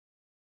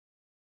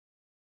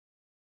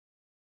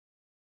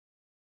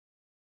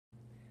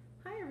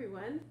Hi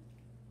everyone,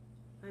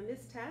 I'm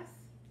Miss Tess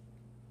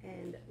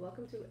and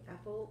welcome to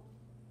Apple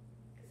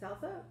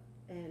Salsa,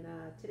 and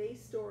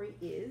today's story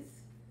is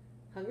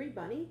Hungry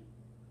Bunny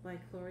by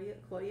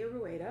Claudia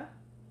Rueda.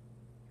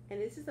 And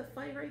this is a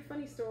very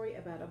funny story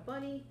about a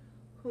bunny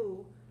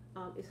who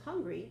is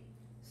hungry,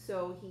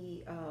 so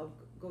he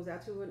goes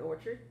out to an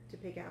orchard to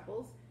pick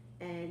apples,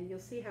 and you'll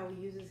see how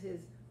he uses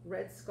his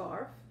red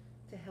scarf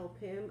to help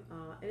him,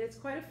 and it's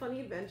quite a funny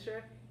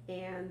adventure.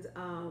 And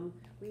I'll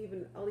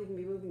even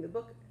be moving the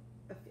book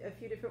a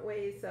few different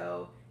ways,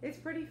 so it's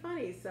pretty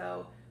funny.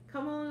 So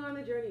come along on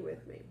the journey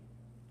with me.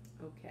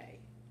 Okay,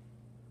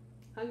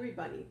 Hungry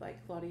Bunny by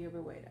Claudia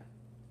Rueda.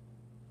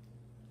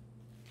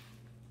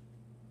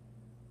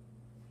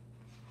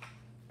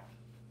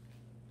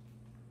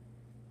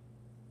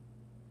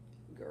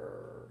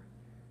 Grrr.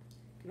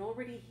 You can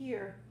already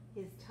hear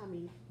his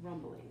tummy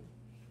rumbling.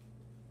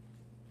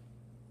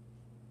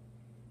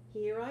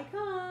 Here I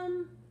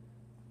come.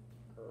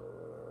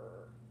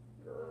 Grrr,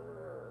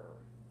 grrr.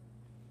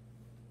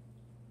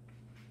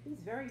 He's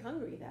very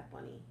hungry, that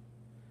bunny.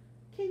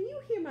 Can you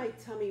hear my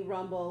tummy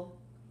rumble?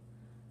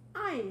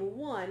 I'm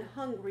one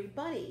hungry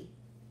bunny.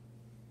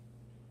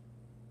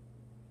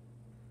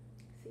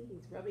 See,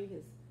 he's rubbing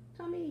his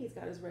tummy, he's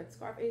got his red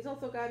scarf, and he's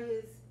also got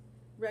his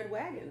red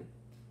wagon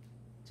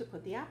to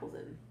put the apples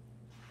in.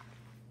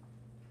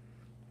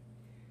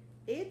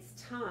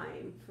 It's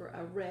time for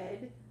a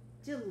red,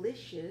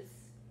 delicious,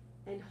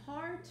 and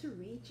hard to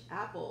reach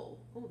apple.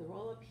 Oh, they're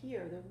all up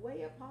here. They're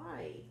way up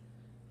high.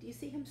 Do you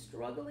see him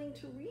struggling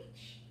to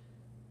reach?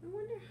 I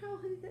wonder how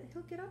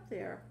he'll get up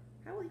there.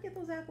 How will he get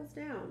those apples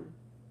down?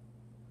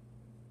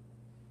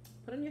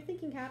 Put on your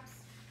thinking caps.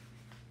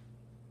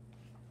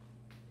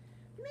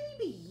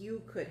 Maybe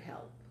you could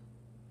help.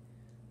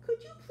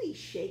 Could you please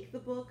shake the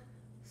book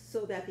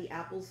so that the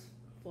apples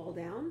fall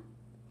down?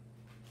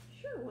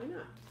 Sure, why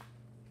not?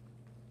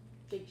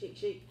 Shake, shake,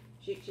 shake,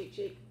 shake, shake,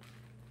 shake.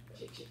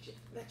 Shake, shake, shake.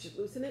 That should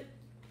loosen it.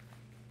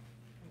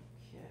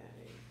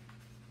 Okay.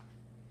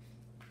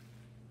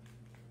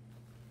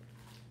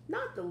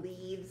 Not the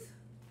leaves.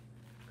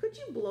 Could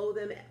you blow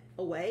them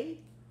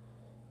away?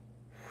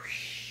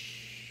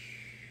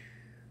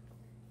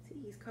 See,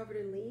 he's covered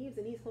in leaves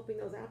and he's hoping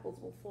those apples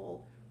will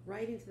fall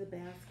right into the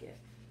basket.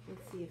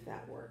 Let's see if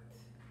that worked.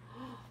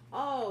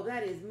 Oh,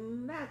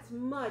 that's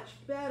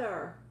much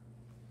better.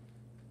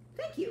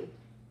 Thank you.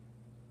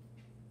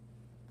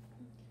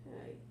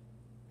 Okay.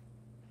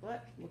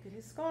 But look at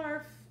his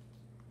scarf.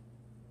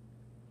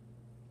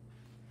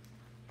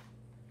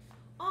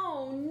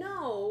 Oh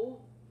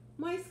no!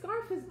 My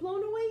scarf is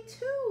blown away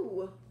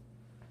too!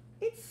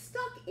 It's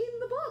stuck in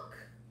the book!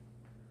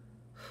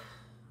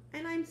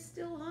 And I'm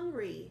still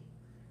hungry.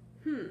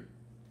 Could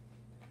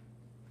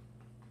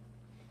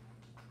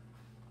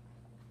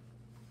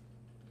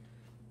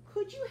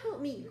you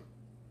help me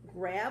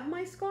grab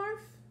my scarf?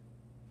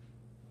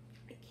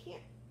 I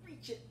can't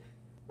reach it.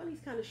 Bunny's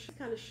kind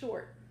of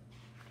short.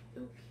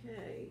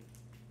 Okay,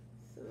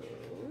 so,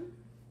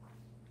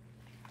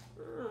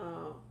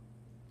 oh,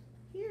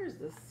 here's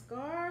the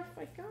scarf.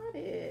 I got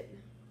it.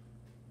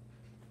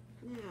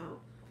 Now,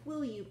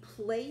 will you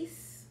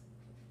place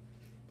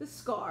the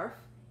scarf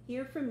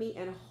here for me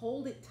and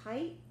hold it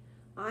tight?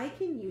 I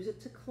can use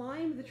it to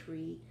climb the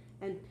tree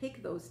and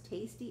pick those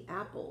tasty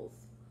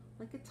apples,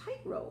 like a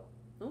tightrope.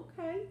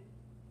 Okay.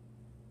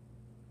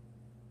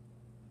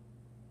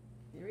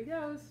 There he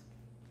goes.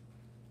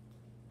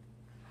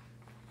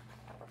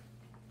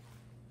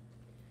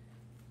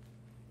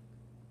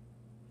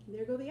 And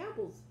there go the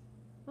apples.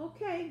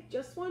 Okay,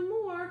 just one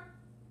more.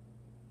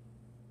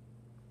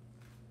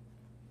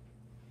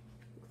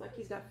 Looks like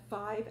he's got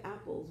 5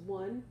 apples.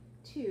 1,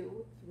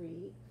 2,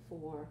 3,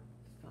 4,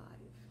 5.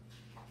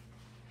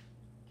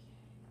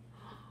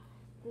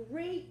 Okay.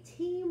 Great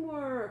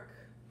teamwork.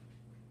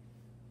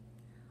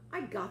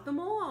 I got them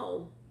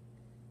all.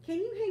 Can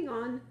you hang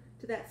on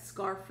to that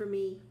scarf for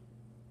me?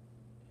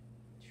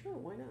 Sure,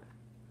 why not?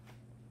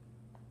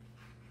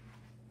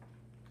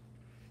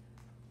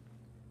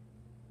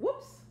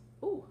 Whoops!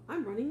 Oh,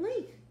 I'm running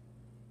late.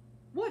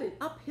 What an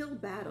uphill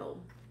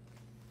battle.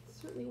 It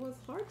certainly was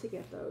hard to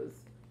get those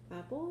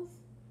apples.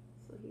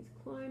 So he's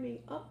climbing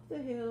up the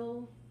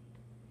hill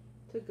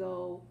to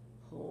go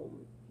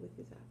home with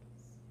his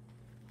apples.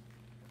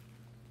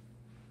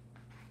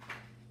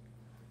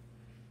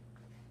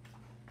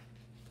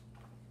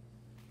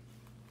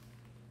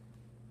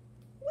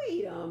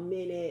 Wait a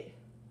minute.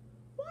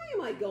 Why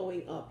am I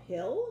going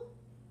uphill?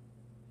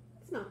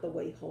 That's not the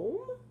way home.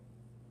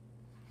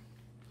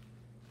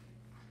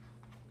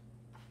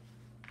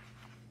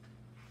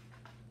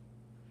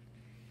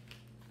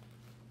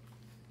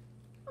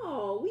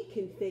 Oh, we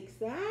can fix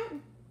that.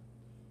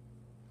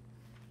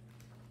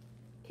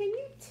 Can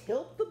you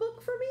tilt the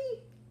book for me?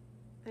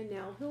 And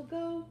now he'll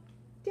go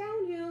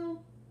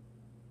downhill.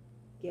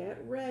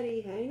 Get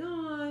ready, hang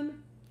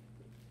on.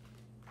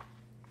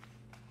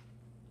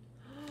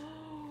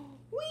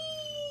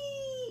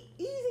 Whee!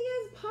 Easy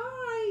as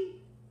pie.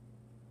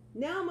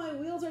 Now my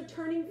wheels are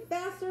turning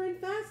faster and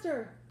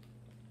faster.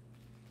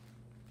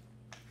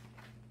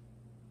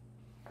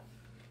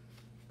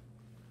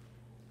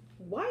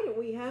 why don't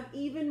we have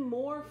even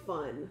more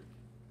fun?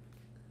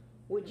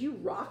 Would you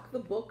rock the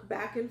book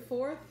back and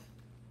forth?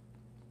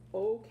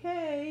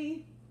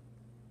 Okay.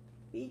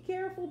 Be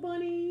careful,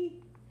 Bunny.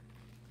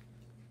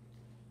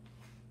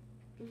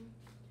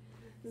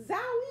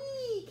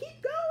 Zowie!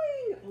 Keep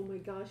going! Oh my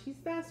gosh, he's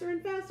faster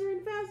and faster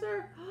and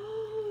faster.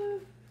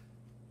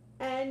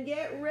 And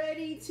get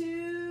ready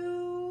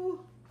to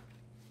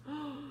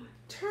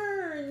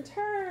turn,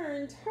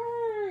 turn,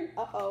 turn.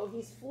 Uh-oh,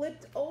 he's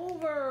flipped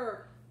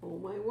over. Oh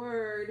my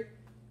word.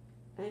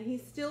 And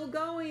he's still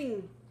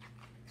going.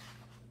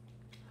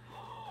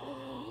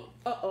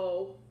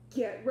 Uh-oh,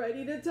 get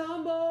ready to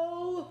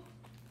tumble.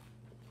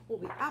 Oh,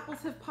 the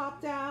apples have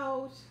popped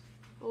out.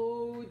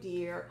 Oh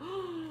dear.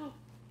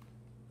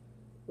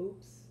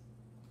 Oops.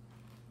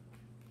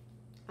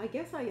 I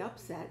guess I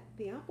upset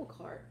the apple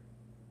cart.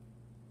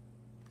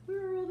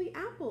 Where are all the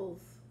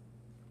apples?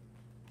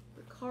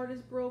 The cart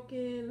is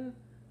broken.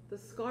 The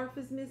scarf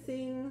is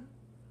missing.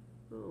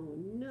 Oh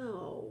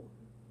no.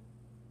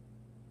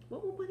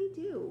 What will Bunny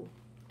do?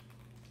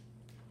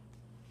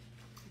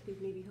 I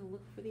think maybe he'll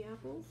look for the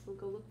apples. He'll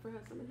go look for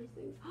some of his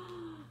things.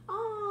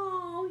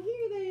 Oh,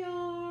 here they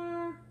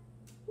are.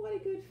 What a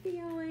good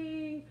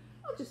feeling.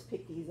 I'll just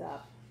pick these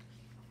up.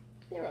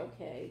 They're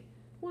okay.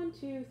 1,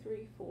 2,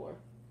 3, 4,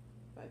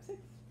 5, 6.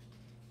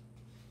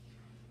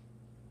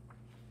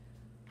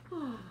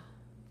 On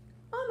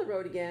the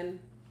road again.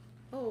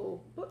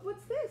 Oh, but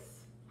what's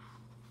this?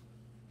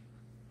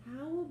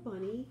 How will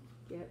Bunny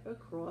get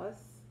across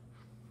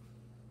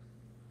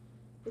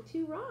the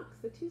two rocks?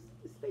 The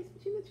space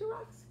between the two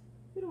rocks?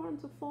 We don't want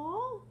him to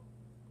fall.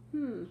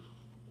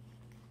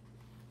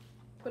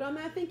 Put on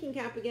that thinking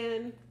cap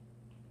again.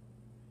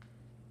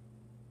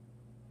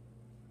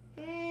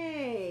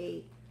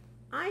 Hey,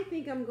 I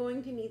think I'm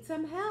going to need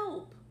some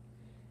help.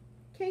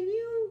 Can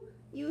you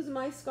use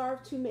my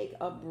scarf to make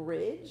a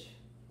bridge?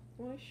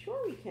 Well,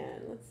 sure we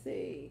can. Let's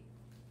see.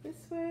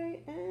 This way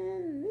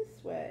and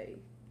this way.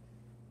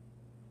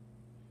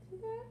 See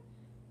that?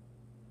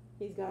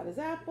 He's got his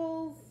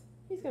apples.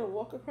 He's going to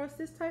walk across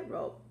this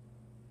tightrope.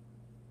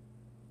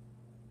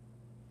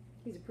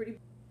 He's a pretty...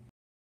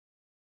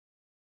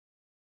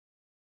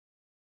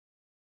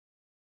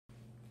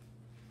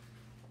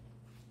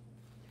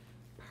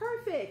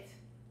 Perfect.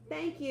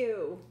 Thank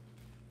you.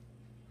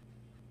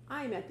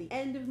 I'm at the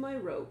end of my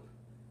rope.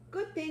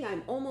 Good thing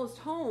I'm almost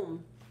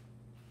home.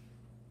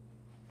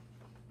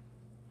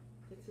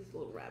 It's his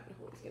little rabbit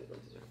hole. He's going to go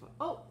into the rabbit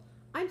hole. Oh,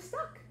 I'm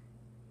stuck.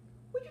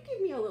 Would you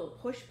give me a little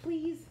push,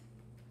 please?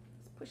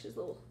 Let's push his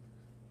little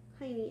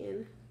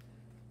hiney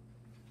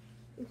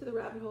into the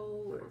rabbit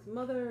hole where his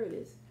mother and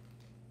his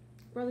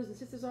brothers and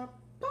sisters are.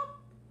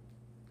 Pop!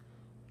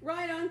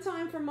 Right on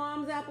time for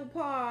Mom's apple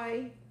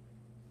pie.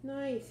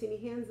 Nice. And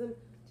he hands them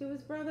to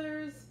his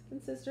brothers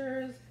and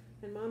sisters,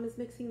 and Mom is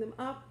mixing them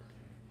up.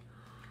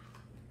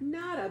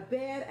 Not a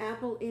bad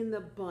apple in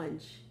the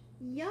bunch.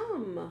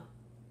 Yum!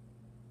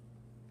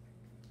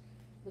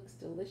 Looks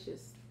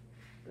delicious,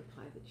 the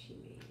pie that she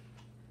made.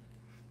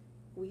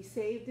 We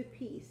saved a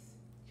piece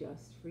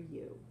just for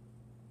you.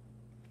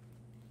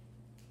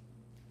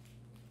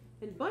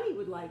 And Bunny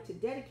would like to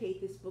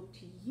dedicate this book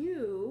to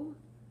you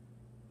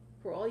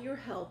for all your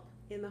help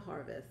in the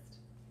harvest.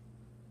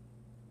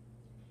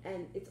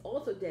 And it's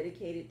also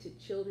dedicated to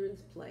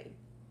children's play.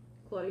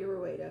 Claudia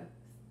Rueda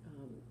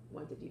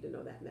wanted you to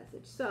know that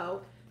message.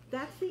 So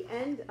that's the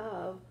end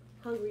of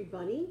Hungry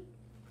Bunny.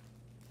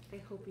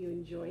 I hope you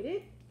enjoyed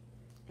it.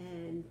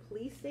 And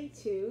please stay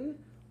tuned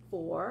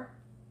for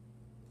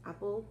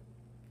apple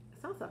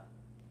salsa.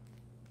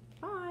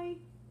 Bye.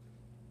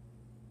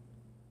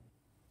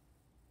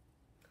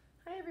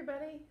 Hi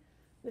everybody.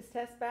 Miss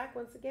Tess back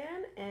once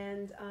again,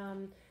 and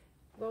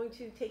going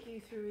to take you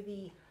through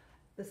the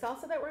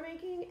salsa that we're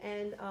making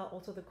and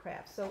also the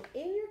craft. So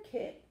in your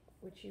kit,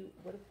 which you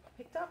would have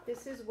picked up,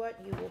 this is what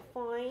you will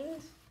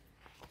find: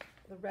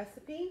 the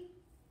recipe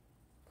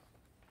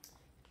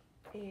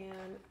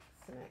and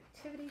some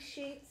activity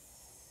sheets,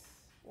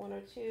 1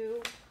 or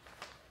 2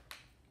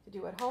 to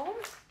do at home.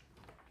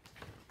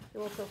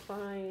 You'll also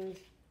find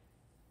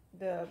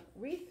the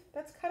wreath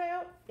that's cut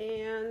out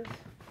and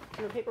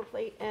a paper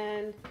plate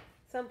and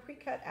some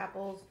pre-cut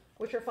apples,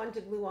 which are fun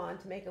to glue on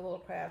to make a little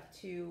craft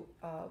to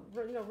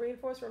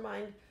reinforce,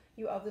 remind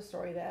you of the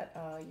story that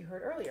you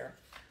heard earlier.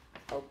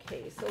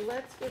 Okay, so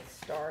let's get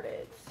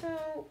started.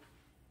 So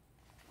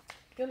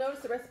you'll notice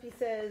the recipe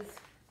says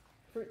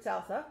fruit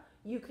salsa.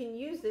 You can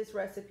use this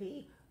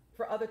recipe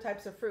for other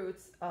types of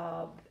fruits.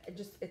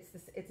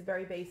 It's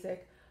very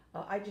basic.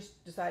 I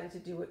just decided to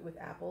do it with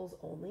apples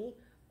only,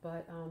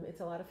 but it's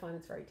a lot of fun.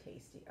 It's very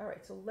tasty. All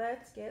right, so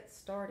let's get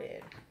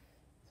started.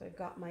 So I've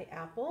got my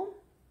apple.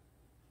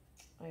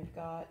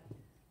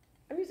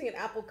 I'm using an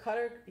apple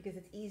cutter because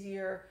it's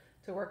easier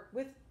to work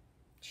with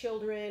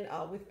children,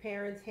 with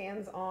parents,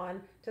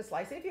 hands-on, to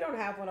slice it. If you don't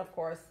have one, of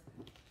course,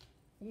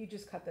 you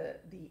just cut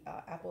the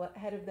apple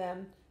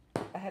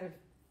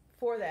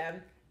for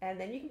them, and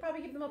then you can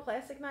probably give them a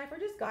plastic knife or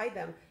just guide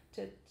them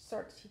to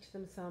start to teach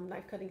them some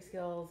knife cutting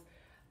skills.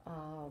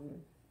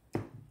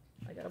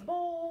 I got a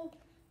bowl,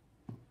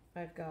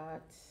 I've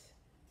got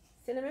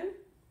cinnamon,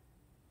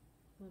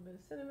 a little bit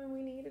of cinnamon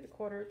we needed,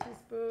 1/4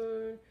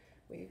 teaspoon.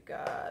 We've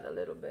got a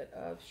little bit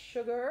of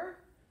sugar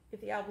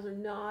if the apples are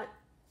not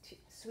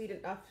sweet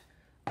enough,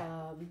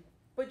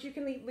 but you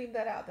can leave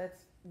that out.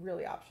 That's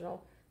really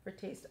optional for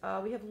taste.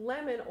 We have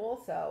lemon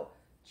also,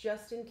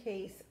 just in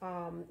case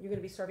you're going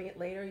to be serving it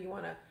later.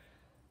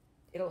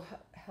 It'll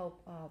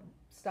help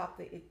stop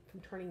it from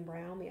turning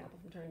brown, the apple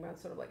from turning brown,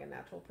 sort of like a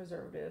natural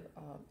preservative.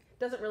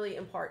 Doesn't really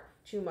impart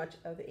too much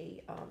of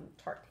a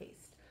tart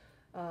taste.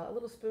 A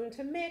little spoon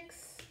to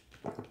mix.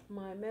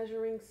 My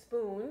measuring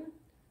spoon,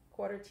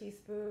 1/4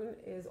 teaspoon,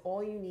 is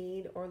all you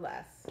need or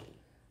less.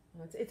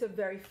 It's a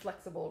very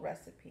flexible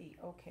recipe.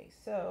 Okay,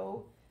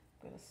 so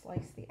I'm going to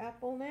slice the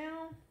apple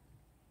now.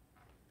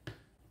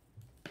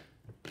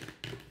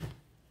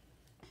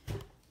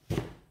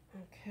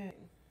 Okay.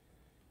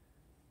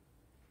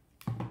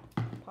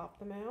 Pop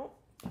them out.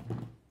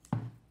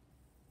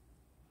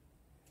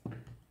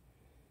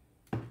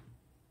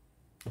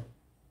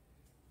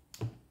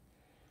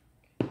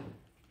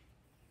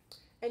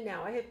 And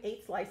now I have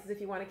 8 slices if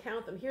you want to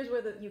count them. Here's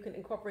where you can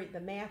incorporate the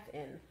math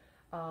in.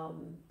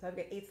 So I've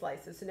got 8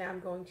 slices. So now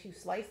I'm going to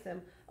slice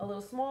them a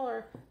little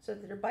smaller so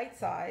that they're bite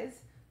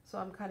size. So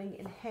I'm cutting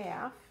in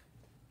half.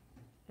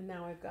 And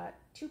now I've got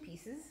 2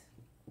 pieces.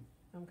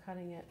 I'm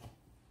cutting it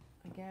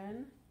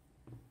again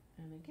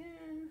and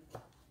again.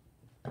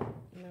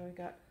 And now we've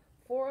got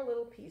 4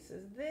 little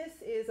pieces.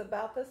 This is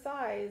about the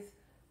size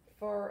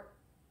for,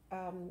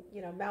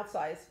 mouth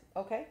size.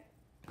 Okay,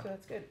 so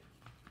that's good.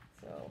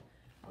 So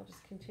I'll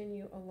just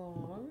continue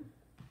along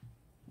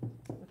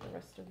with the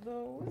rest of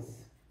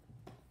those.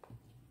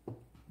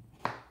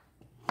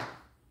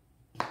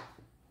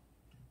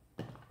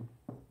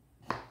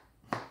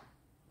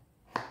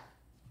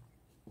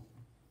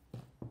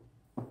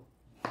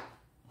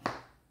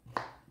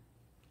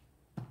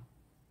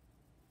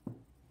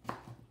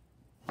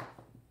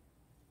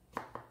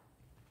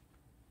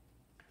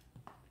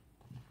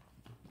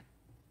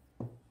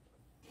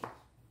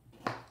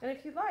 And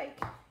if you like,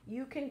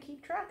 you can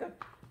keep track of,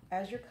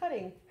 as you're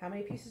cutting, how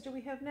many pieces do we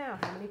have now?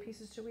 How many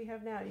pieces do we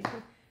have now? You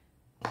can,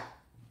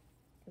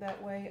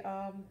 that way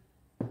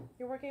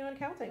you're working on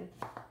counting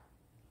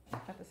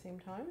at the same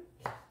time.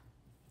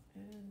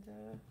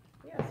 And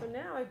yeah, so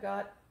now I've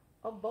got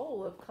a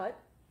bowl of cut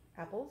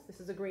apples. This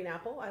is a green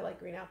apple. I like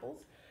green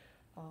apples.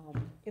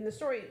 In the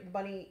story, the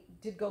bunny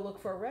did go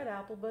look for a red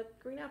apple, but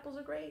green apples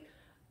are great.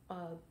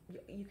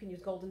 You can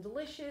use Golden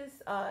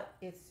Delicious.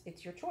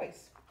 It's your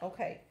choice.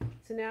 Okay,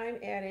 so now I'm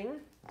adding,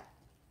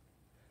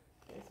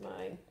 here's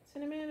my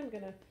cinnamon. I'm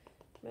going to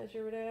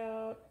measure it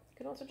out. You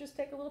can also just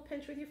take a little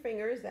pinch with your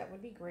fingers. That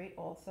would be great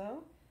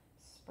also.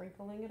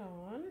 Sprinkling it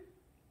on.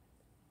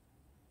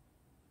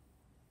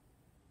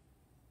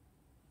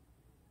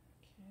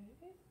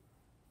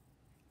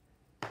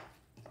 Okay.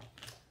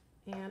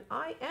 And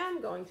I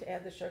am going to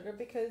add the sugar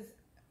because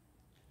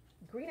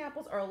green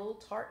apples are a little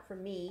tart for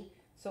me,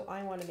 so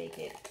I want to make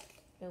it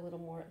a little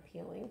more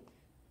appealing.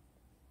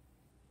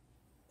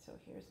 So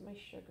here's my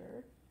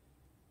sugar.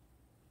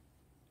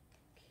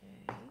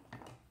 Okay.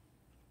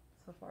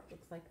 So far it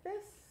looks like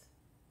this.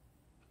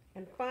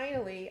 And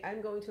finally,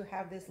 I'm going to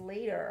have this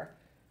later,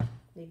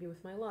 maybe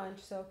with my lunch.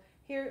 So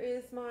here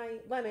is my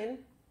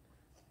lemon.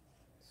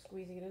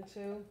 Squeezing it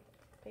into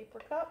a paper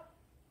cup.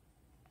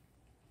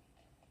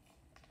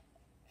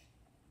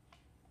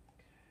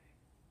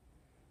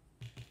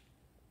 Okay.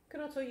 You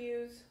can also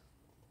use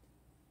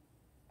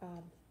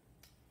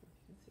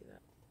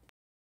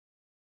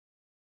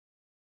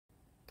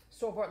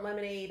store-bought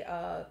lemonade,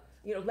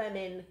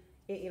 lemon,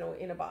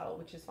 in a bottle,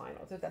 which is fine.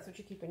 So that's what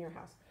you keep in your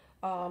house.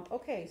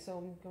 Okay, so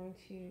I'm going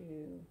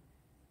to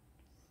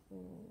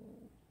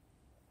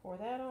pour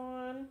that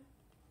on.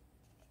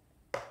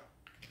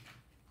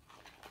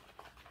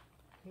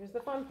 Here's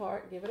the fun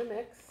part. Give it a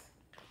mix.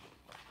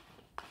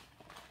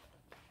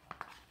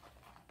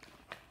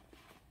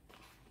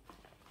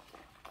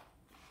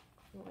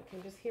 Oh, I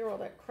can just hear all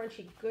that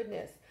crunchy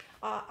goodness.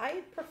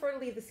 I prefer to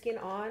leave the skin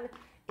on.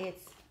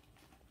 It's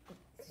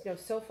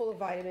so full of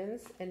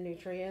vitamins and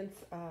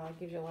nutrients,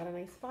 gives you a lot of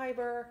nice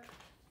fiber.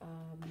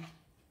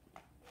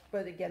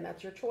 But again,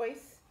 that's your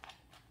choice.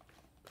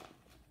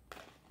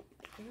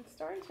 And it's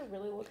starting to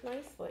really look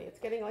nicely. It's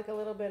getting like a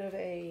little bit of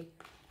a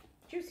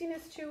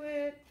juiciness to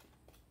it.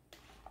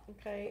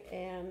 Okay,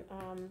 and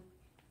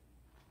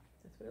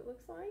that's what it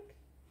looks like.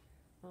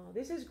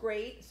 This is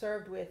great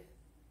served with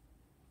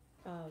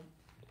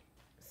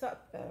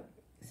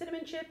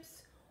cinnamon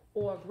chips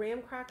or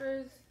graham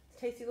crackers. It's a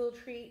tasty little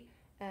treat.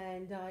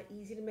 And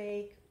easy to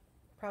make,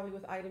 probably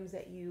with items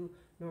that you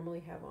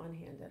normally have on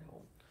hand at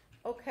home.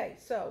 Okay,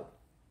 so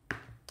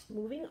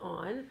moving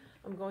on,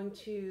 I'm going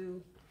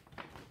to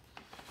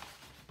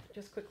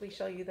just quickly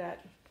show you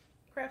that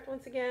craft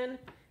once again.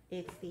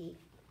 It's the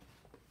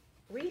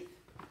wreath,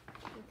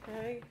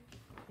 okay,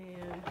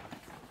 and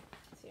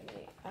let's see how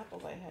many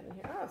apples I had in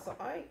here. So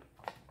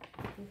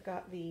you've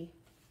got the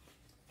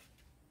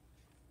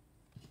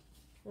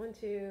 1,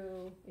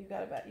 2, you've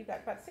got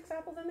about 6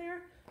 apples in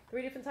there.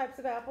 3 different types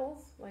of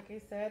apples, like I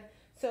said.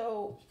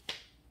 So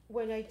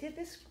when you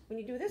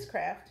do this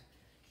craft,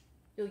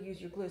 you'll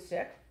use your glue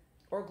stick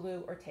or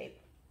glue or tape.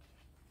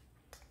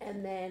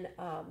 And then,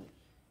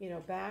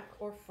 back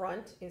or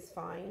front is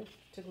fine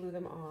to glue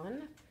them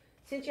on.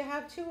 Since you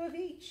have two of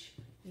each,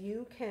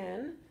 you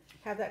can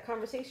have that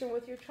conversation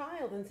with your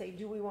child and say,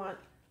 do you want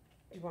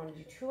to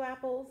do two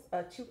apples,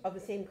 two of the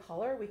same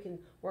color? We can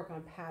work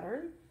on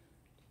pattern.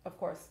 Of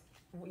course,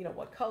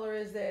 what color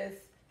is this?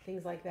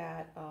 Things like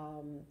that.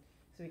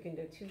 So we can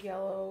do two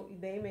yellow.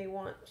 They may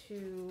want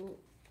to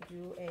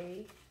do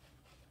a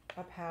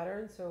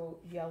pattern, so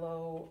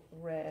yellow,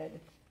 red,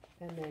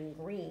 and then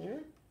green.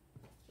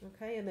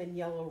 Okay, and then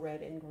yellow,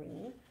 red, and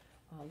green.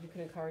 You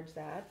can encourage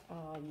that.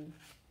 You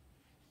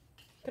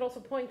can also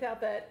point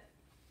out that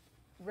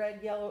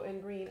red, yellow,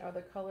 and green are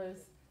the colors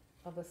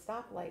of the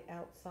stoplight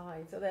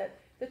outside, so that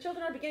the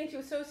children are beginning to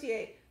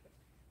associate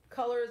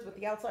colors with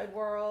the outside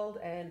world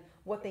and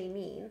what they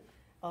mean.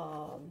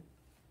 So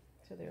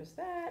there's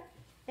that.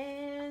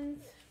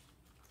 And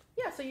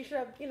yeah, so you should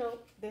have,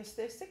 there's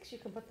 6, you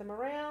can put them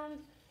around,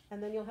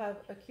 and then you'll have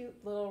a cute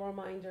little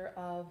reminder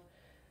of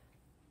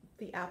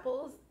the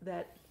apples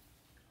that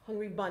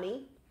Hungry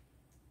Bunny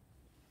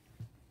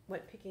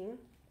went picking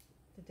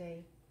the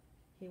day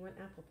he went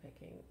apple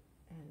picking.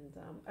 And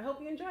I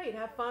hope you enjoy it.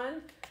 Have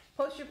fun.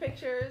 Post your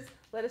pictures.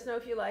 Let us know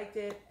if you liked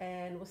it.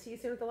 And we'll see you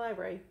soon at the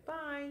library.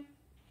 Bye.